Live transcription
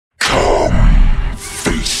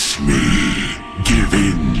Give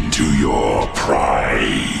in to your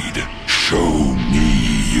pride. Show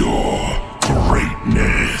me your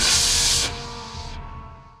greatness.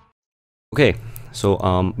 Okay,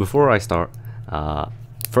 so before I start,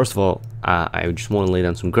 first of all, I just want to lay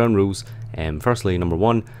down some ground rules. Firstly, number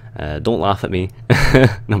one, don't laugh at me.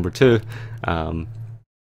 Number two,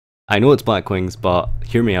 I know it's Blackwings, but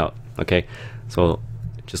hear me out, okay? So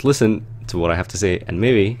just listen to what I have to say, and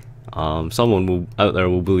maybe someone out there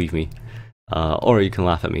will believe me, or you can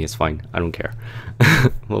laugh at me. It's fine. I don't care.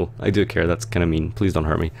 Well, I do care. That's kind of mean. Please don't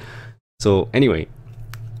hurt me. So anyway,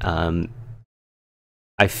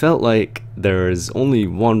 I felt like there's only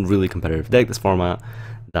one really competitive deck this format.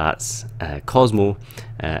 That's Cosmo,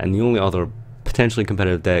 and the only other potentially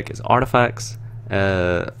competitive deck is Artifacts,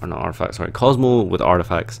 or not Artifacts, sorry, Cosmo with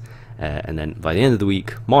Artifacts, and then by the end of the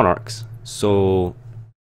week, Monarchs. So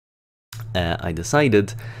I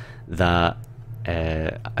decided that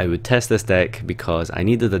I would test this deck because I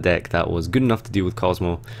needed a deck that was good enough to deal with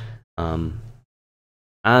Cosmo,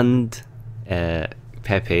 and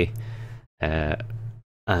Pepe,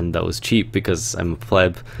 and that was cheap because I'm a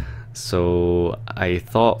pleb. So I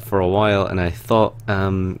thought for a while, and I thought,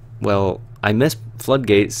 well, I miss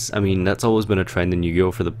Floodgates. I mean, that's always been a trend in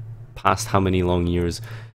Yu-Gi-Oh! For the past how many long years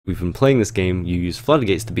we've been playing this game. You use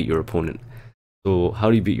Floodgates to beat your opponent. So how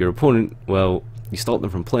do you beat your opponent? Well, you stop them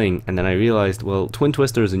from playing, and then I realized, well, Twin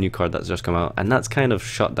Twister is a new card that's just come out, and that's kind of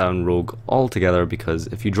shut down Rogue altogether, because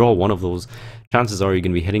if you draw one of those, chances are you're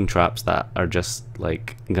going to be hitting traps that are just,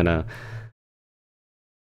 like, gonna...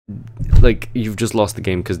 like, you've just lost the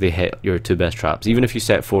game because they hit your two best traps. Even if you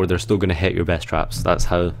set 4, they're still going to hit your best traps. That's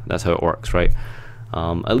how it works, right?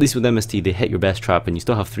 At least with MST, they hit your best trap, and you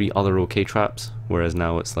still have 3 other okay traps, whereas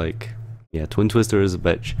now it's like, yeah, Twin Twister is a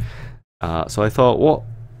bitch. So I thought, what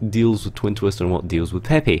deals with Twin Twister and what deals with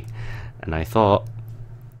Pepe? And I thought,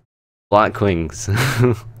 Blackwings.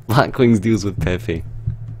 Blackwings deals with Pepe.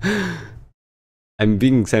 I'm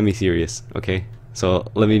being semi-serious, okay?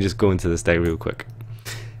 So let me just go into this deck real quick.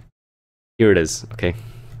 Here it is, okay?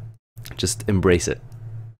 Just embrace it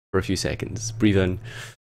for a few seconds. Breathe in.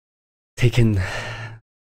 Take in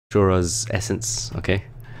Shora's essence, okay?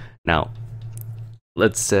 Now,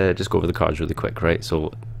 let's just go over the cards really quick, right?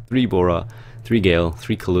 So, 3 Bora, 3 Gale,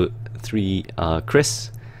 3 Kalut, 3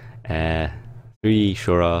 Chris, 3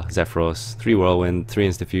 Shora, Zephyros, 3 Whirlwind, 3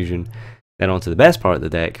 Insta-Fusion. Then on to the best part of the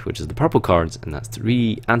deck, which is the purple cards, and that's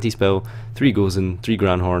 3 Anti-Spell, 3 Gozen, 3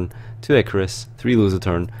 Granhorn, 2 Icarus, 3 Lose a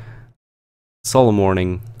Turn, Solemn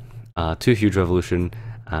Warning, 2 Huge Revolution,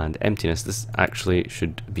 and Emptiness. This actually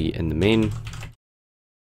should be in the main.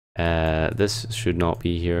 This should not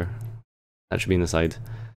be here. That should be in the side.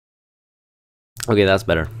 Okay, that's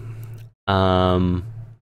better.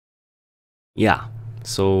 Yeah,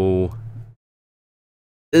 so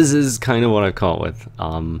this is kind of what I caught with.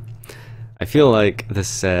 I feel like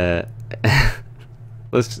this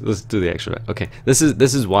let's do the extra bit. Okay, this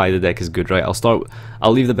is why the deck is good, right?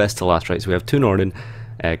 I'll leave the best to last, right? So we have 2 Norden,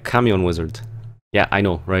 Camion Wizard. Yeah, I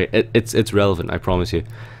know, right? It's relevant, I promise you.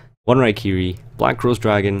 1 Raikiri, Black Rose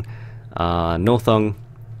Dragon, Nothung,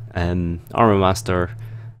 Armor Master,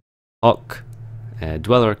 Hawk,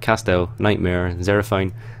 Dweller, Castel, Nightmare,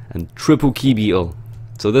 Zeraphine, and triple Key Beetle.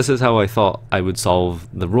 So this is how I thought I would solve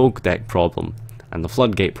the Rogue deck problem and the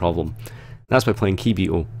Floodgate problem. That's by playing Key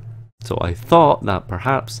Beetle. So I thought that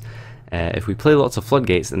perhaps if we play lots of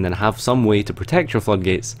Floodgates and then have some way to protect your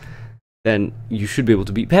Floodgates, then you should be able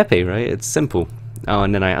to beat Pepe, right? It's simple.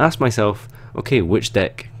 And then I asked myself, okay, which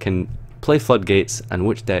deck can play Floodgates and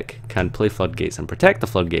which deck can play Floodgates and protect the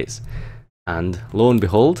Floodgates? And lo and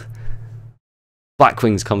behold,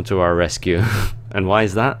 Blackwings come to our rescue. And why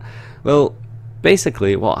is that? Well,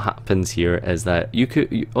 basically what happens here is that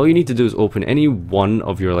all you need to do is open any one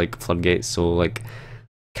of your like Floodgates. So like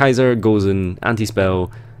Kaiser, Gozen,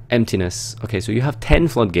 Anti-Spell, Emptiness. Okay, so you have 10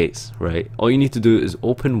 Floodgates, right? All you need to do is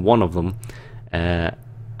open one of them,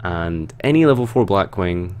 and any level 4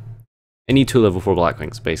 Blackwing, any 2 level 4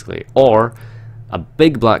 Blackwings, basically. Or a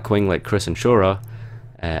big Blackwing like Chris and Shora,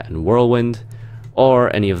 and Whirlwind,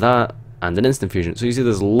 or any of that, and an Instant Fusion. So you see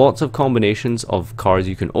there's lots of combinations of cards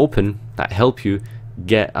you can open that help you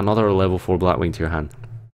get another level 4 Blackwing to your hand.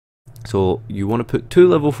 So you want to put 2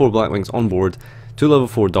 level 4 Blackwings on board, 2 level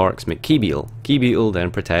 4 Darks make Key Beetle. Key Beetle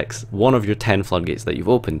then protects one of your 10 Floodgates that you've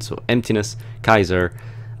opened. So Emptiness, Kaiser,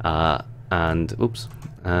 and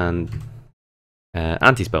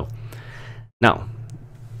Anti-Spell. Now,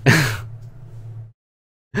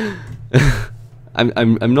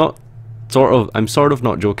 I'm sort of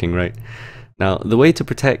not joking, right? Now, the way to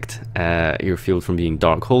protect your field from being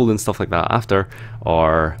dark hold and stuff like that after,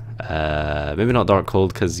 or maybe not Dark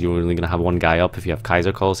Cold because you're only going to have one guy up if you have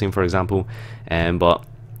Kaiser Coliseum, for example. But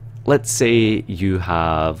let's say you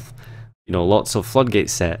have, you know, lots of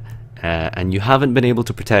floodgates set, and you haven't been able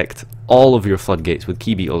to protect all of your floodgates with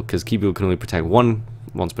Key Beetle, because Key Beetle can only protect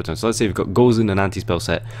once per turn. So let's say you've got Gozen and Anti-Spell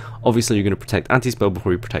set. Obviously you're going to protect Anti-Spell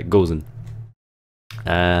before you protect Gozen.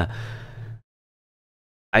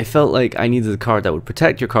 I felt like I needed a card that would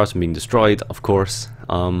protect your cards from being destroyed, of course,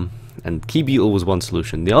 and Key Beetle was one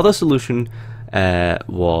solution. The other solution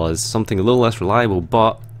was something a little less reliable,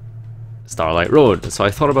 but Starlight Road. So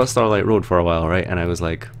I thought about Starlight Road for a while, right? And I was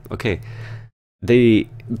like, okay,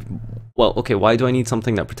 why do I need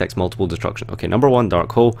something that protects multiple destruction? Okay, number one,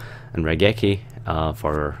 Dark Hole and Regeki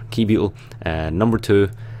for Key Beetle. Number two,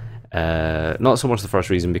 not so much the first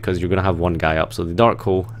reason, because you're going to have one guy up. So the Dark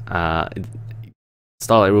Hole,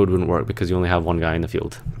 Starlight Road wouldn't work because you only have one guy in the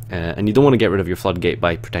field. And you don't want to get rid of your floodgate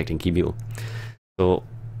by protecting Key Beetle. So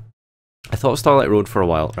I thought Starlight Road for a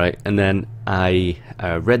while, right? And then I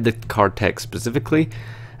read the card text specifically,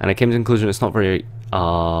 and I came to the conclusion it's not very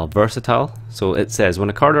versatile. So it says, when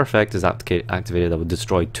a card or effect is activated that would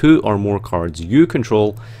destroy 2 or more cards you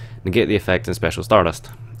control, negate the effect in Special Stardust.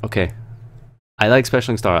 Okay, I like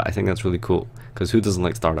Specialing Stardust. I think that's really cool, because who doesn't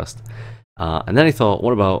like Stardust? And then I thought,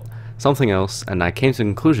 what about something else? And I came to the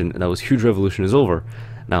conclusion that was Huge Revolution is over.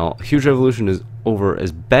 Now, Huge Revolution is over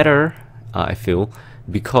is better, I feel,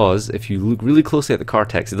 because if you look really closely at the card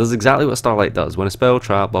text, it does exactly what Starlight does. When a spell,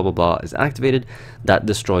 trap, blah blah blah is activated, that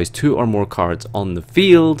destroys 2 or more cards on the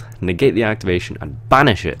field, negate the activation, and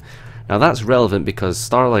banish it. Now that's relevant because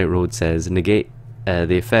Starlight Road says negate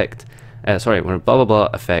the effect. When a blah blah blah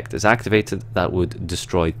effect is activated, that would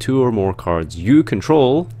destroy 2 or more cards you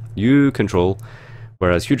control.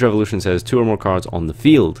 Whereas Huge Revolution says 2 or more cards on the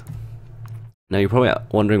field. Now you're probably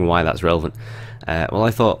wondering why that's relevant. Well,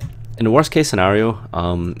 I thought, in the worst case scenario,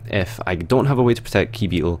 if I don't have a way to protect Key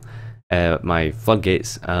Beetle, my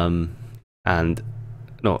floodgates, if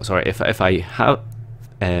I have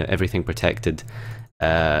everything protected,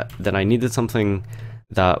 then I needed something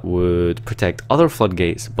that would protect other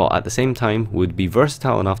floodgates, but at the same time would be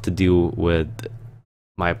versatile enough to deal with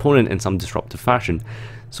my opponent in some disruptive fashion.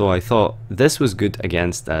 So I thought this was good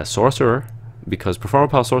against Sorcerer, because Performer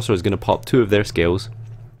Pile Sorcerer is going to pop 2 of their scales,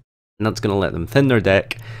 and that's going to let them thin their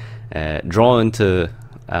deck, draw into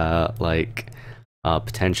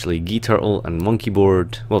potentially Gee Turtle and Monkey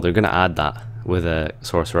Board. Well, they're going to add that with a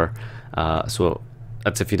Sorcerer, so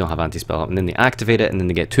that's if you don't have Anti-Spell, and then they activate it, and then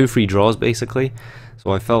they get 2 free draws basically.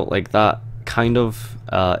 So I felt like that kind of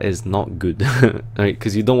is not good, right?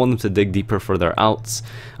 Because you don't want them to dig deeper for their outs,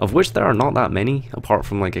 of which there are not that many, apart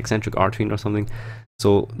from like Eccentric Archfiend or something.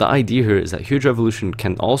 So the idea here is that Huge Revolution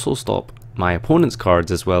can also stop my opponent's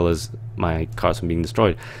cards as well as my cards from being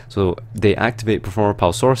destroyed. So they activate Performer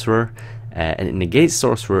Pile Sorcerer, and it negates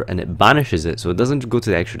Sorcerer and it banishes it, so it doesn't go to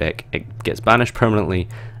the extra deck, it gets banished permanently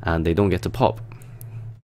and they don't get to pop.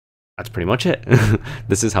 That's pretty much it.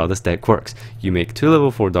 This is how this deck works. You make 2 level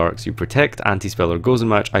 4 darks, you protect Anti-Spell or Gozen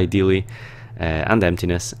Match ideally, and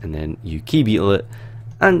Emptiness, and then you Key Beetle it,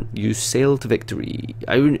 and you sail to victory.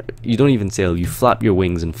 You don't even sail, you flap your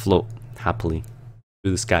wings and float happily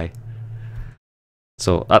through the sky.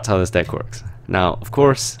 So that's how this deck works. Now, of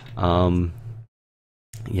course,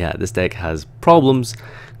 yeah, this deck has problems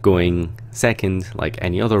going second, like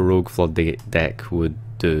any other Rogue Flood deck would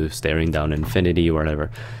do, staring down Infinity or whatever.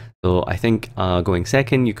 So I think going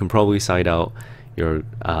second, you can probably side out your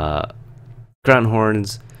Grand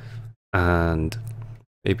Horns and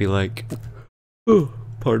maybe like, oh,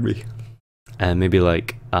 pardon me, and maybe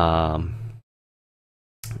like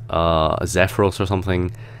Zephyros or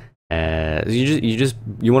something.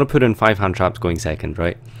 You want to put in 5 hand traps going second,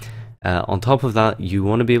 right? On top of that, you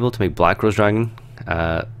want to be able to make Black Rose Dragon,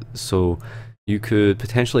 so you could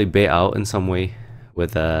potentially bait out in some way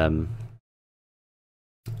with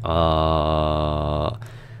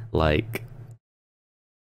like,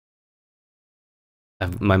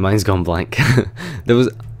 my mind's gone blank. There was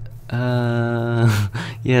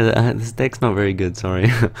yeah, this deck's not very good,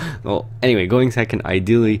 sorry. Well, anyway, going second,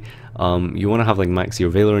 ideally you want to have like Maxi or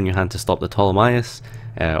Valor in your hand to stop the Ptolemaeus,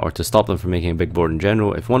 or to stop them from making a big board in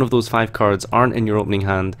general. If one of those 5 cards aren't in your opening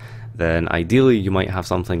hand, then ideally you might have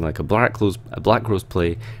something like a Black Rose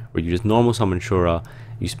play, where you just normal summon Shura,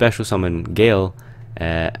 you special summon Gale,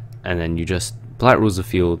 and then you just Black Rose the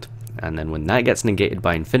field, and then when that gets negated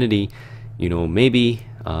by Infinity, you know, maybe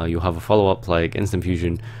you'll have a follow-up like Instant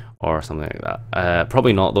Fusion or something like that.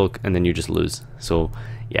 Probably not though, and then you just lose. So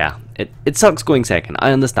yeah, it sucks going second,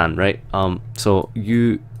 I understand, right? So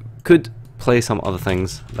you could play some other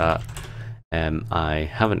things that I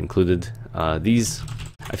haven't included. These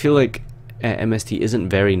I feel like MST isn't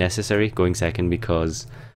very necessary going second because,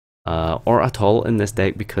 or at all in this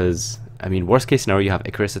deck because, I mean, worst case scenario you have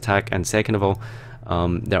Icarus attack, and second of all,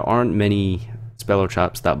 there aren't many spell or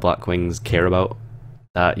traps that Blackwings care about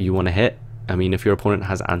that you want to hit. I mean, if your opponent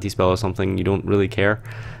has anti-spell or something, you don't really care.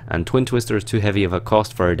 And Twin Twister is too heavy of a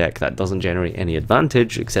cost for a deck that doesn't generate any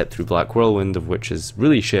advantage except through Black Whirlwind, of which is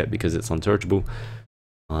really shit because it's unsearchable.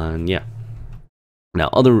 And yeah. Now,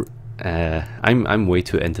 I'm way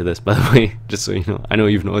too into this, by the way, just so you know. I know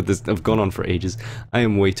you've noticed this, I've gone on for ages. I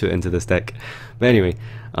am way too into this deck. But anyway,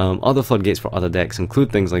 other floodgates for other decks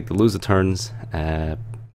include things like the Lose the Turns, and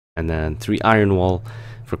then 3 Iron Wall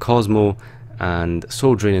for Cosmo, and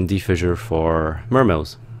Soul Drain and Defissure for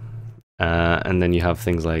Mermails. And then you have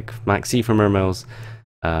things like Maxi for Mermails,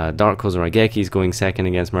 Darkos or Raigekis going second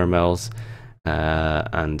against Mermails,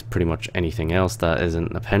 and pretty much anything else that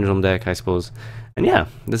isn't a Pendulum deck, I suppose. And yeah,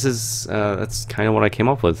 this is that's kind of what I came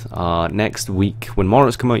up with. Next week, when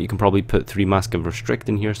Monarchs come out, you can probably put 3 Mask of Restrict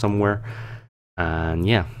in here somewhere. And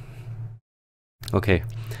yeah. Okay.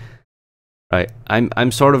 Right,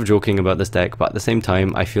 I'm sort of joking about this deck, but at the same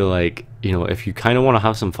time, I feel like, you know, if you kind of want to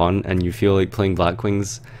have some fun and you feel like playing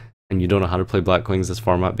Blackwings and you don't know how to play Blackwings this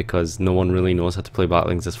format because no one really knows how to play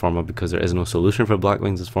Blackwings this format because there is no solution for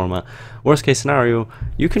Blackwings this format, worst case scenario,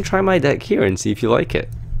 you can try my deck here and see if you like it.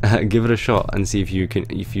 Give it a shot and see if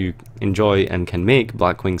you enjoy and can make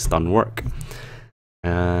Blackwing stun work.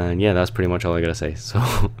 And yeah, that's pretty much all I gotta say. So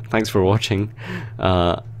thanks for watching,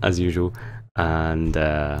 as usual, and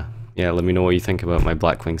yeah, let me know what you think about my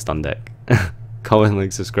Blackwing stun deck. Comment,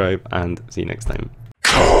 like, subscribe, and see you next time.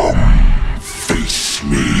 Come, face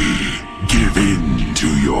me, give in to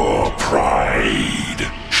your pride,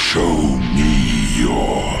 show me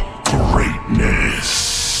your greatness.